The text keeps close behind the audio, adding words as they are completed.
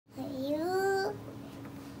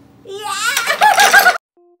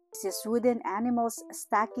This is Wooden Animals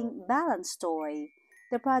Stacking Balance Toy.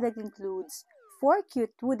 The product includes 4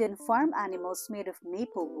 cute wooden farm animals made of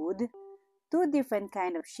maple wood, 2 different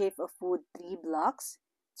kind of shape of wood 3 blocks,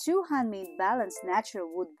 2 handmade balanced natural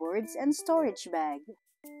wood boards, and storage bag.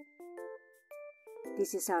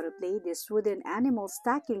 This is how to play this wooden animal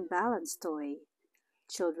stacking balance toy.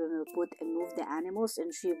 Children will put and move the animals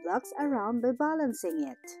in 3 blocks around by balancing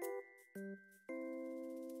it.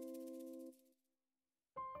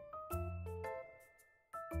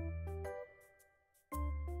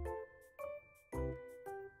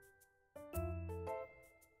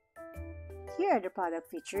 Here are the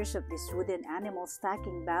product features of this wooden animal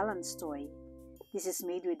stacking balance toy. This is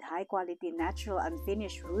made with high-quality natural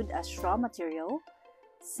unfinished wood as raw material.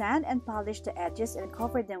 Sand and polish the edges and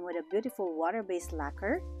cover them with a beautiful water-based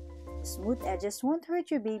lacquer. The smooth edges won't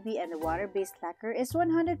hurt your baby, and the water-based lacquer is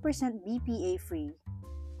 100% BPA-free.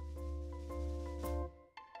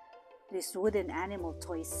 This wooden animal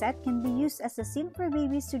toy set can be used as a scene for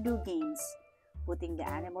babies to do games. Putting the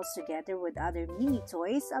animals together with other mini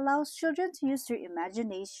toys allows children to use their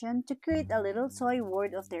imagination to create a little toy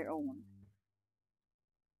world of their own.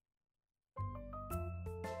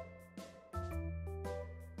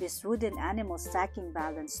 This wooden animal stacking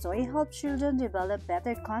balance toy helps children develop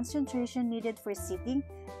better concentration needed for sitting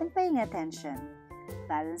and paying attention.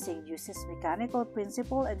 Balancing uses mechanical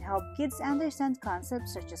principle and help kids understand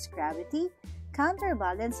concepts such as gravity,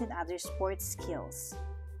 counterbalance, and other sports skills.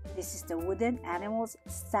 This is the Wooden Animals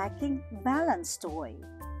Stacking Balance Toy.